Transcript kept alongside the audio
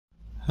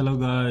Hello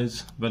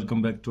guys,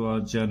 welcome back to our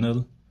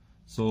channel.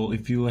 So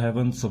if you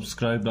haven't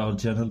subscribed our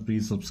channel,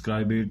 please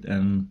subscribe it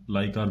and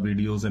like our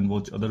videos and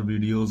watch other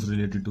videos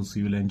related to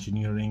civil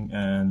engineering,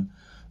 and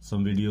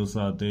some videos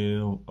are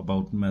there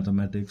about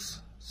mathematics.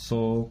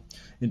 So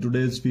in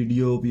today's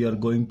video we are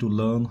going to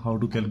learn how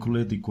to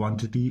calculate the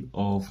quantity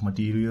of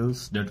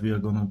materials that we are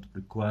going to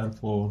require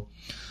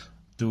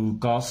to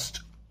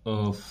cast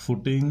a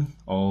footing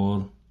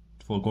or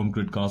for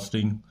concrete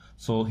casting.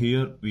 So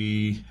here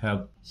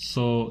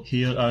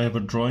I have a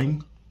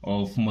drawing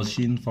of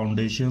machine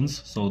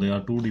foundations. So there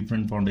are two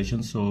different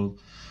foundations. So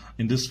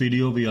in this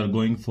video we are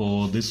going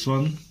for this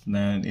one,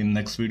 then in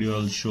next video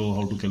I'll show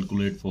how to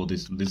calculate for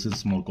this. This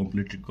is more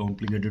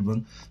complicated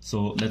one.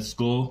 So let's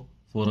go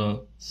for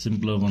a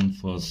simpler one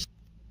first.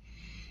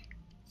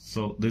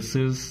 So this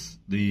is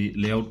the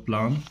layout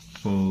plan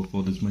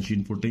for this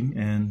machine footing,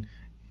 and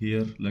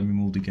here let me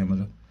move the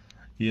camera.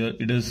 Here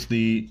it is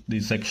the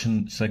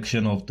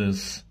section of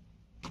this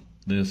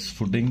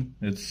footing.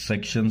 It's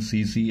section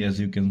CC, as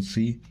you can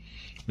see.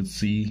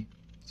 It's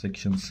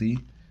section C,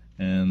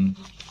 and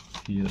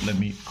here let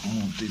me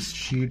move this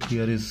sheet.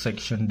 Here is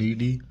section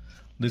DD.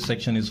 This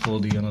section is for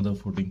the another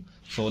footing.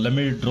 So let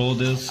me draw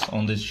this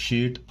on this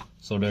sheet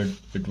so that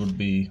it would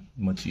be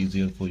much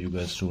easier for you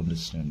guys to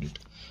understand it.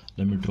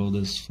 Let me draw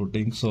this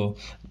footing. So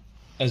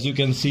as you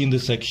can see in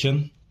this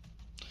section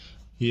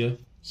here,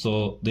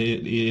 so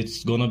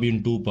it's gonna be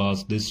in two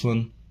parts. This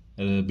one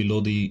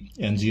below the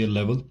NGL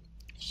level,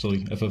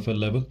 sorry, FFL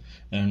level,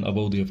 and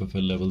above the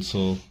FFL level.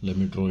 So let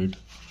me draw it.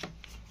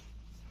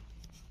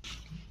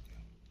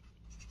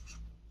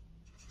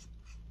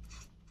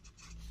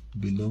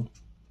 Below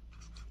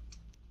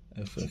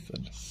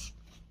FFL.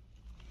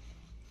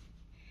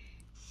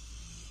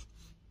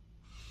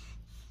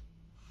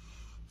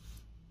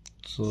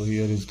 So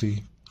here is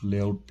the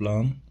layout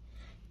plan.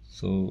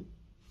 So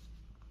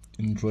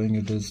in drawing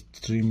it is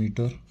 3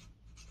 meter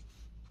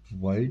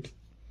wide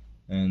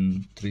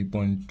and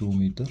 3.2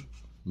 meter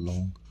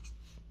long,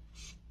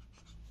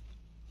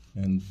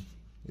 and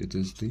it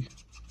is the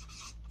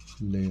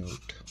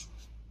layout,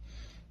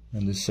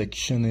 and the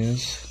section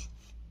is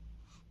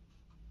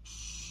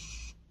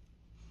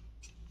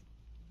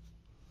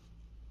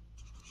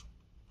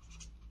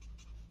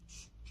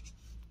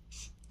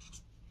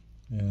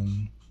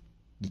and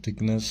the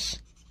thickness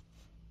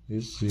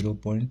is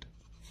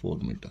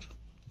 0.4 meter.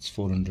 It's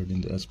 400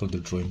 in as per the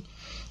drawing.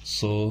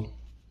 So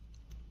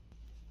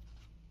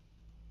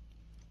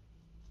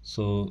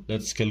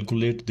let's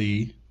calculate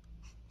the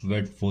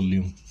wet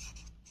volume.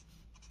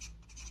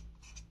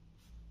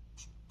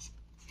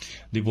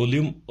 The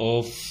volume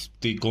of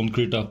the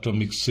concrete after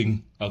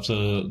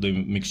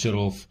the mixture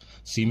of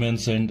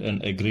cement, sand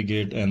and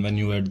aggregate, and when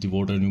you add the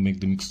water and you make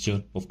the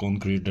mixture of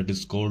concrete, that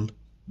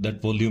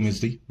volume is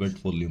the wet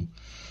volume.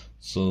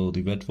 So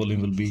the wet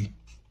volume will be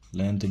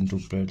length into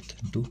breadth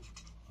into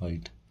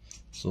height.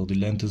 So the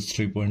length is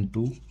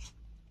 3.2,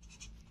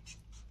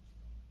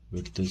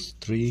 width is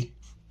 3,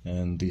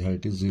 and the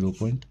height is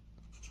 0.4.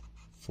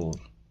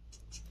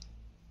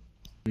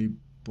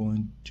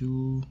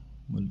 3.2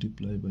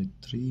 multiplied by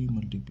 3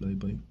 multiplied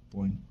by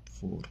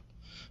 0.4.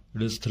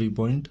 It is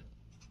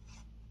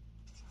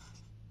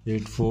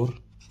 3.84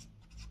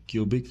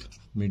 cubic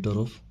meter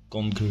of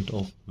concrete.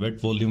 Of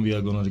wet volume we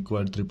are going to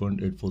require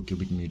 3.84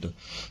 cubic meter.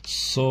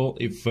 So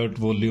if wet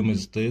volume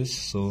is this,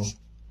 so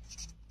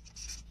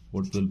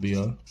what will be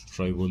our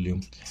dry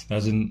volume?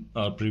 As in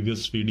our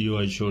previous video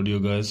I showed you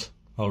guys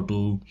how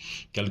to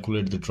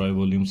calculate the dry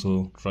volume.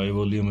 So dry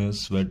volume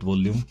is wet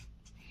volume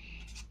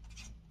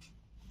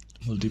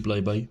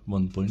multiplied by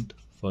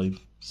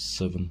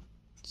 1.57.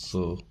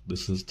 so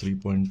this is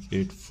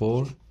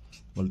 3.84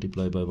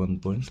 multiplied by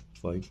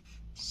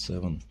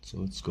 1.57.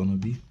 so it's gonna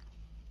be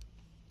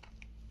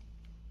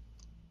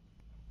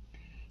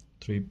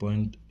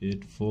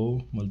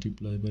 3.84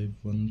 multiplied by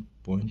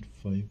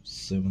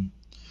 1.57.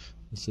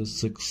 This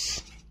is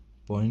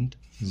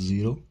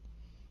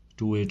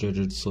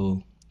 6.0288,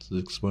 so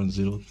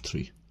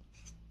 6.03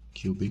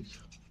 cubic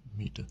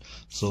meter.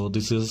 So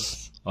this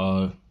is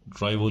our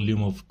dry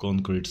volume of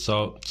concrete.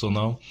 So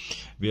now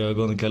we are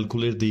going to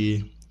calculate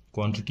the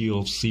quantity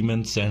of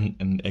cement, sand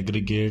and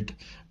aggregate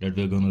that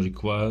we are going to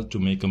require to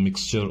make a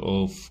mixture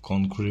of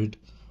concrete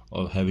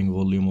of having a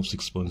volume of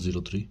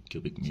 6.03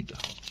 cubic meter.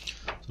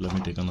 So let me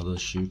take another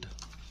sheet.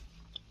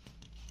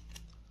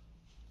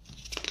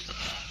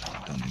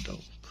 Turn it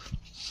up,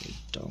 sit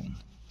down.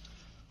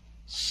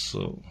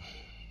 So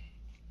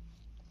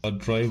our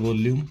dry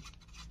volume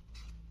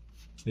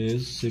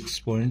is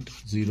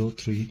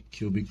 6.03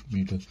 cubic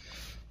meter.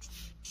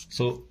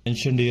 So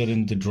mentioned here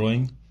in the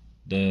drawing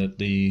that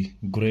the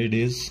grade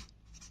is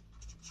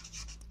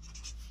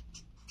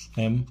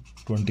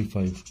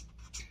M25.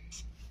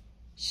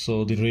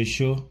 So the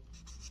ratio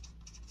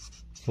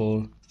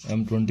for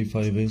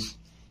M25 is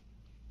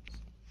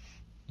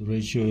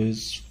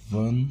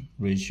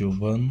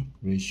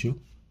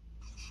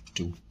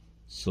 1:2.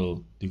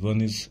 So the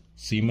one is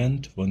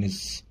cement, one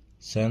is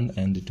sand,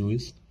 and the two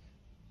is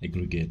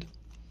aggregate.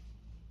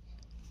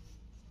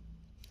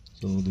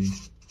 So the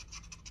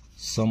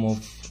sum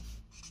of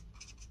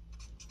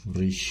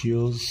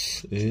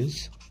ratios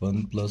is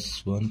 1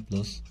 plus 1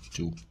 plus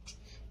 2,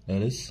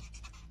 that is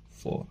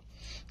 4.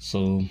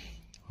 So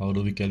how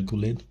do we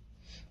calculate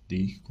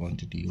the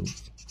quantity of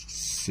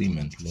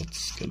cement?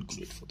 Let's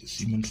calculate for the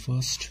cement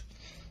first.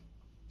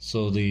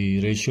 So the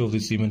ratio of the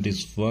cement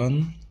is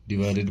 1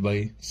 divided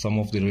by sum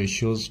of the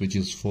ratios, which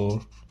is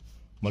 4,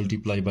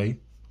 multiplied by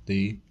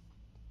the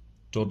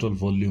total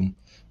volume,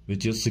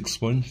 which is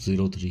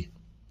 6.03.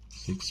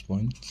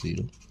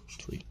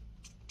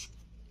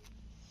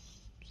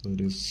 So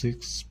it is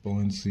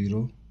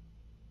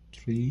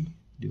 6.03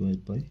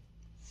 divided by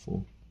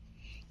 4,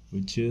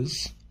 which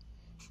is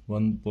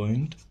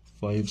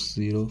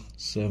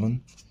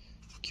 1.507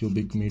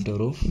 cubic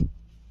meter of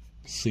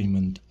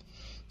cement.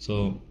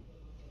 So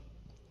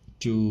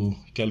to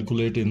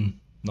calculate in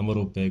number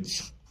of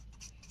bags,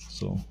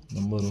 so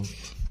number of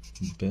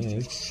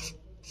bags,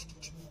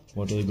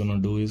 what we're gonna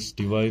do is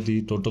divide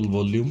the total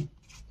volume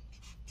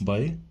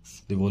by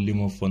the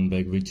volume of one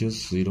bag, which is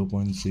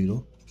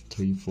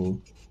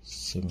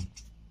 0.0347.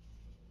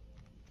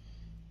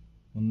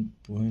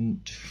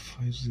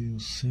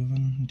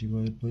 1.507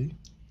 divided by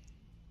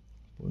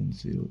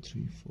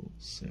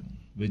 0.0347,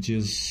 which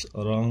is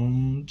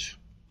around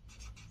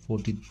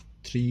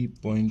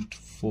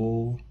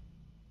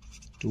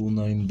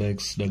 43.429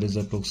 bags, that is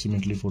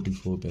approximately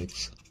 44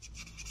 bags.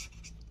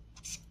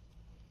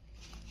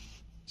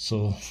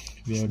 So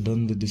we are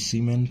done with the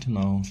cement.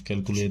 Now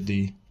calculate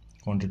the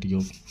quantity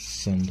of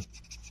sand.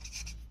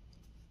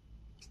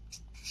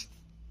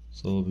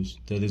 So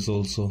there is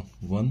also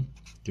 1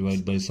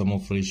 divided by sum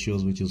of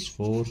ratios, which is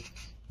 4,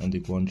 and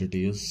the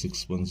quantity is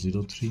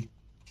 6.03.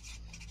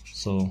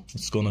 So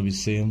it's gonna be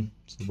same,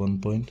 so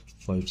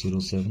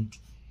 1.507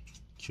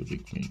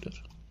 cubic meter.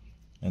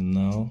 And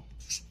now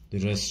the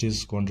rest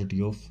is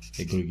quantity of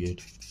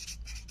aggregate.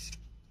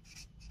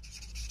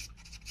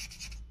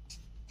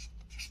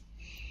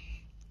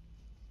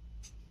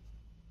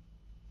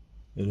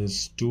 It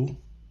is 2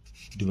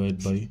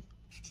 divided by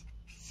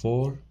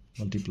 4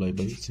 multiplied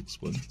by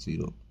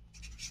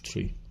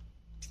 6.03,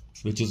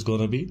 which is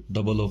gonna be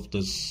double of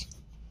this.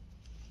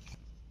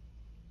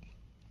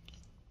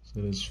 So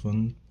it is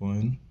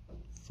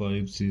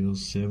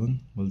 1.507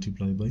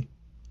 multiplied by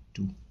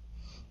 2,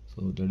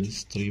 so that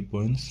is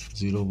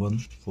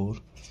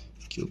 3.014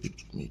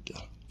 cubic meter.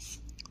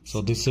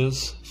 So this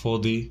is for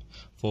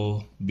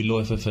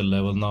below FFL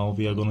level. Now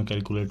we are going to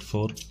calculate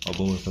for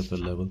above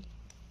FFL level.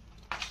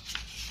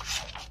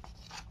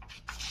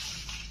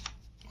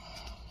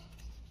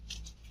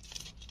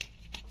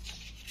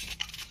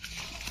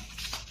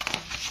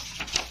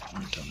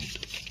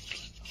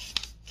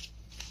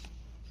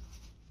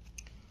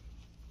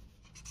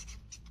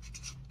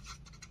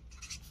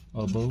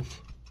 Above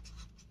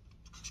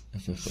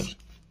FFL.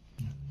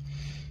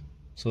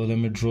 So let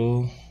me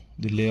draw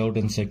the layout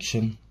and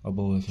section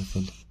above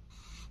FFL.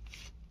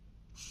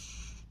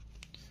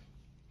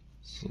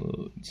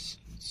 So it's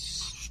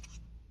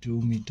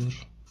 2 meter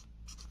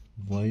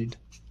wide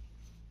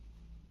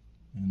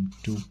and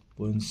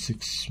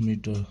 2.6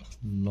 meter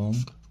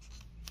long.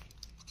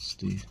 It's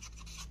the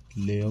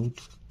layout,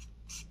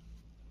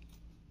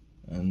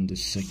 and the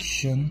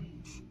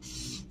section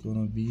is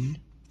gonna be,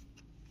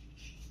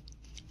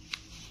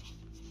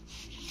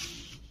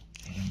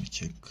 let me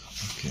check,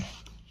 okay,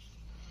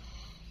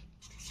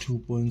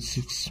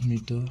 2.6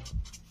 meter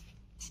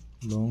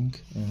long,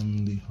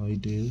 and the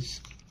height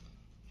is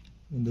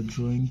in the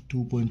drawing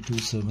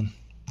 2.27.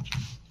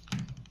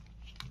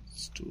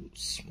 It's too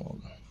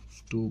small.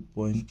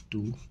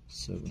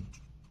 2.27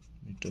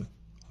 meter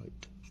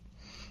height.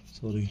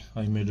 Sorry,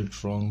 I made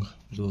it wrong.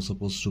 It was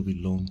supposed to be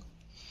long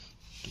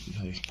to be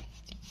high.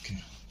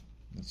 Okay,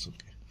 that's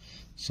okay.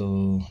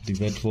 So the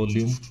wet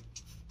volume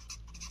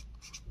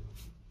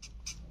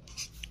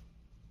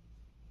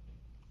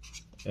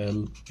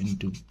L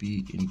into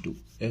B into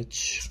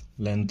H.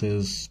 Length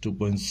is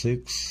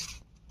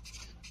 2.6,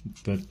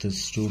 breadth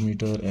is 2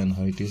 meter, and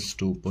height is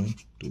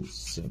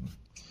 2.27.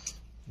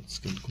 Let's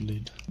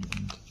calculate.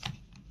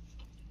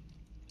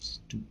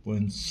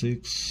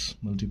 2.6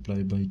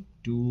 multiplied by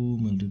 2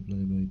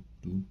 multiplied by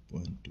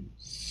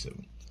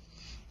 2.27,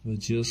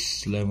 which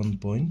is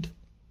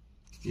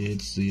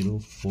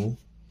 11.804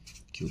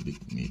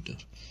 cubic meter.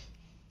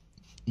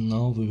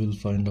 Now we will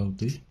find out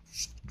the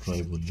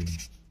dry volume,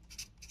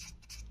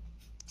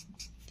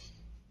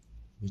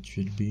 which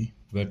will be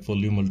wet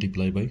volume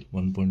multiplied by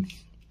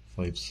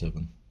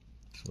 1.57.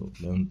 So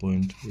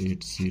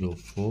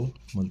 11.804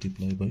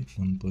 multiplied by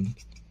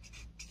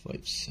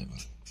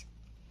 1.57.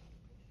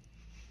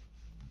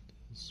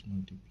 This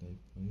multiplied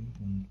by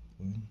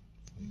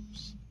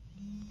 1.57.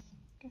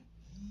 Okay.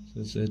 So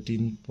it's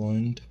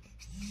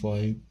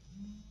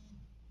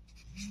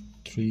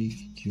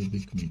 18.53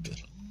 cubic meter.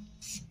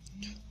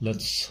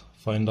 Let's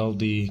find out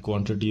the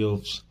quantity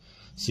of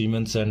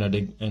cement, sand,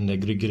 and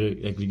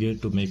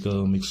aggregate to make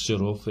a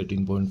mixture of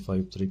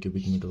 18.53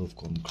 cubic meter of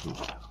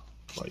concrete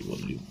by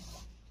volume.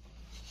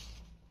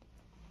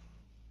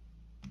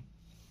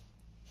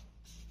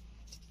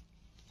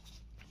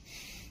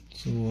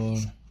 So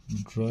our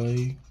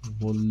dry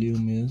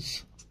volume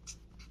is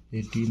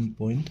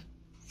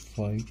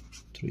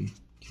 18.53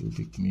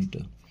 cubic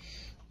meter.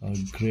 Our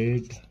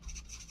grade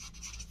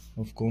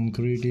of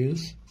concrete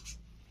is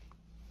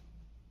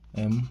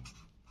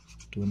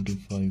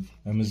M25.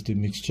 M is the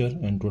mixture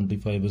and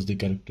 25 is the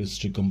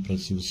characteristic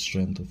compressive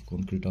strength of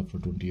concrete after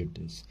 28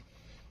 days.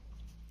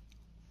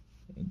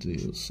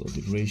 So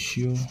the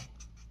ratio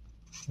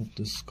of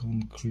this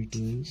concrete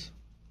is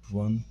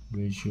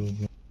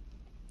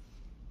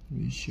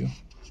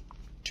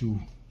 1:2.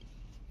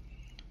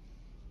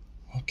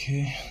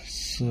 Okay,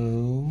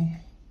 so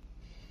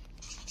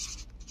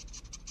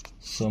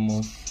sum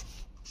of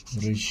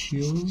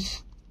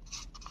ratios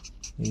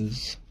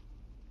is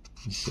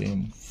the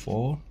same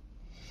 4.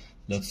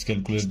 Let's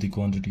calculate the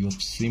quantity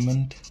of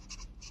cement.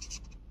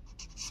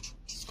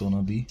 It's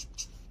gonna be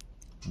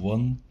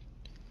 1,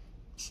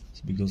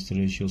 because the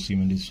ratio of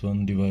cement is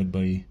 1, divided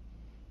by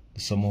the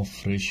sum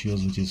of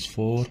ratios, which is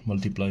 4,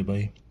 multiplied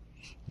by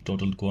the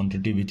total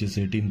quantity, which is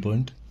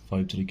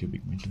 18.53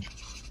 cubic meter.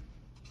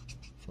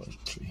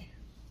 53.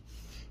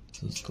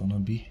 This is gonna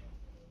be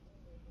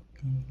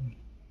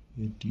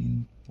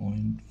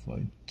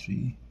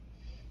 18.53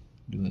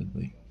 divided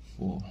by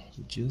 4,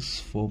 which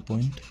is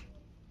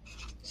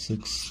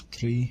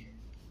 4.63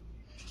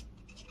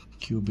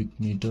 cubic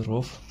meter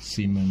of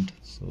cement.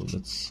 So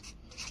let's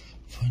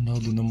find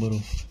out the number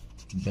of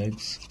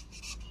bags.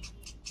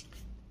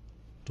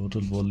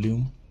 Total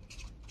volume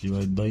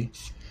divided by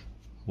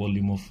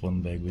volume of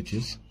one bag, which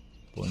is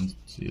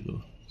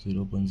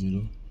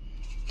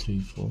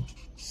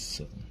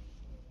 0.0347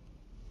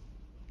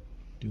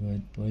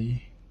 divided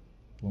by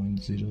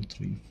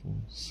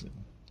 0.0347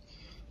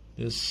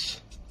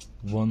 is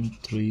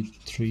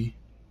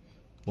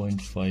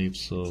 133.5,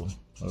 so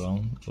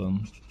around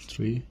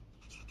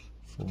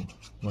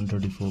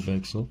 134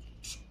 bags of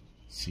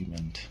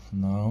cement.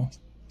 Now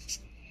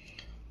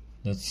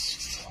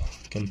let's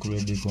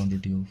calculate the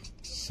quantity of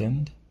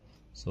sand.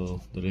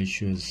 So the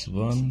ratio is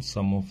 1,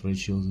 sum of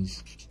ratios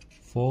is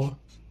 4,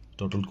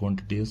 total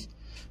quantity is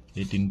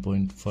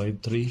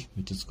 18.53,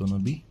 which is gonna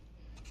be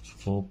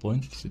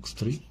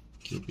 4.63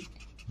 cubic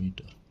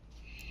meter.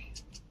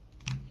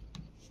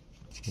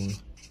 For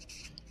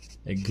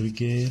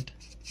aggregate,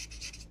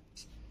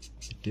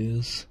 it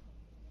is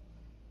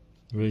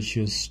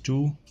ratio is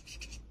 2,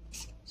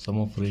 sum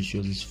of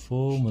ratios is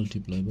 4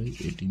 multiplied by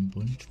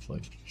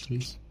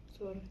 18.53,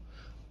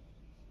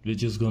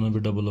 which is gonna be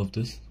double of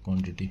this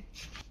quantity.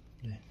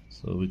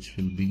 So which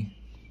will be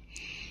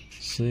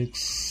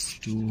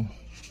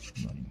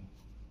 629.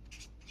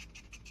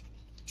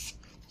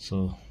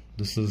 So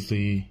this is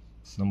the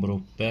number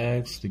of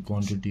bags, the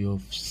quantity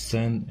of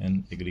sand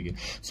and aggregate.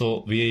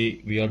 So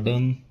we are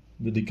done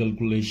with the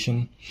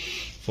calculation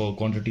for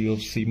quantity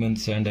of cement,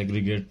 sand,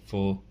 aggregate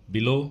for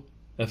below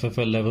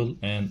FFL level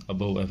and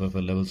above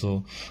FFL level.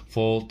 So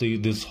for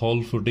this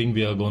whole footing,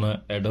 we are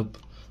gonna add up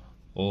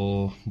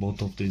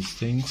both of these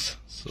things.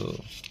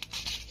 So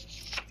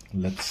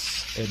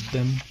let's add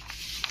them.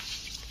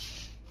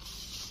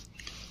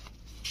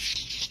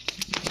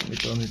 Let me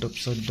turn it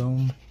upside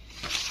down.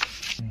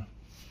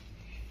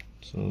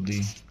 So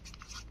the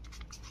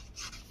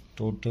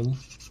total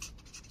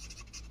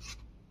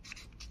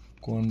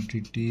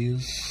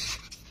quantities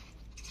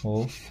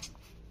of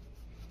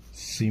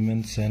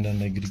cement, sand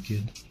and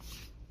aggregate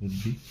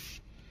would be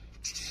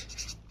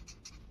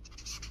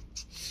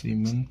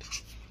cement.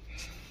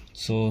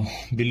 So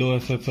below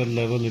FFL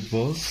level it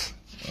was,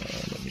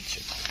 let me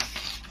check.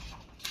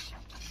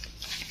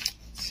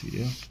 See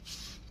here,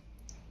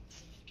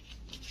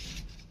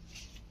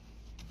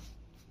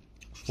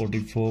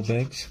 44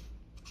 bags,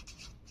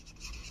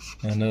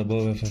 and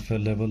above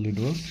FFL level it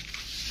was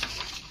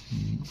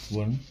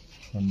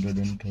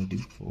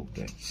 134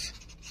 bags.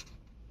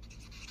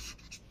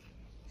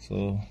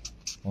 So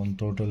on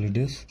total it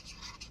is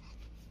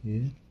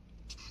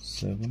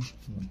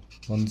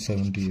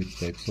 178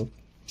 bags of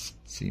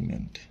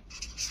cement.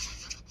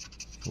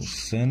 For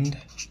sand,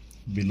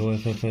 below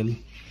FFL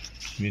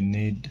we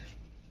need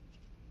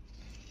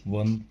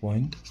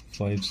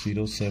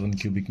 1.507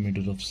 cubic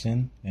meters of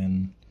sand,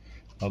 and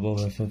above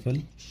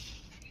FFL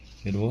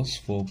it was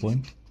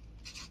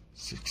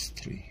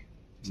 4.63,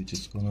 which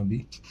is gonna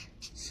be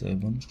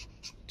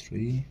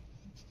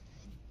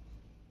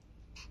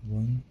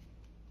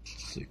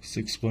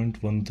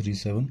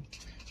 6.137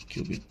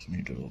 cubic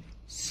meter of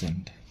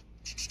sand.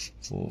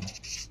 For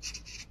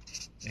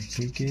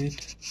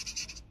aggregate,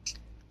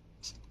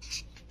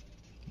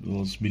 it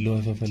was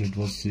below FFL it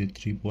was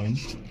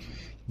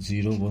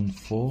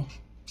 3.014,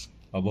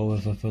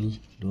 above FFL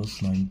it was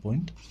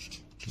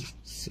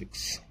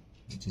 9.26,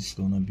 which is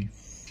gonna be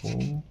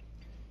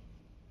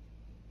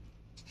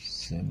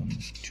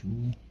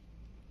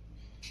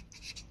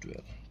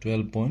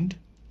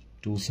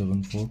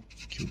 12.274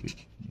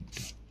 cubic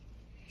meter.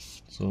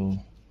 So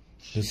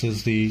this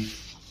is the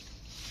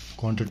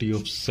quantity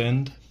of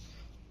sand,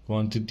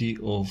 quantity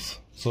of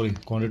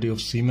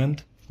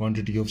cement,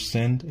 quantity of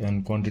sand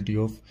and quantity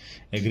of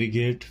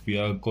aggregate we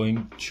are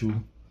going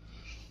to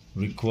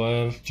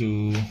require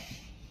to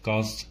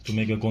cast, to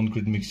make a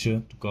concrete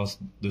mixture to cast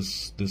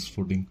this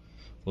footing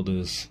for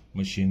this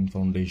machine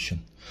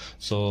foundation.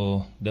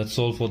 So that's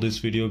all for this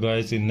video,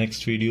 guys. In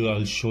next video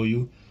I'll show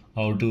you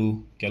how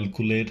to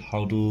calculate,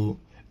 how to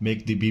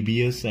make the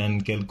BBS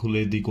and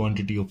calculate the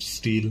quantity of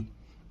steel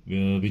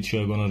which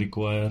you are gonna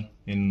require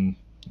in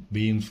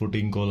beams,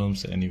 footing,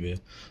 columns, anywhere.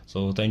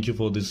 So thank you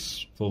for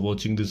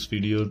watching this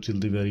video till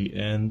the very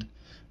end.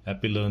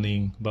 Happy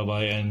learning. Bye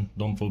bye, and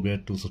don't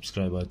forget to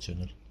subscribe our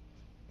channel.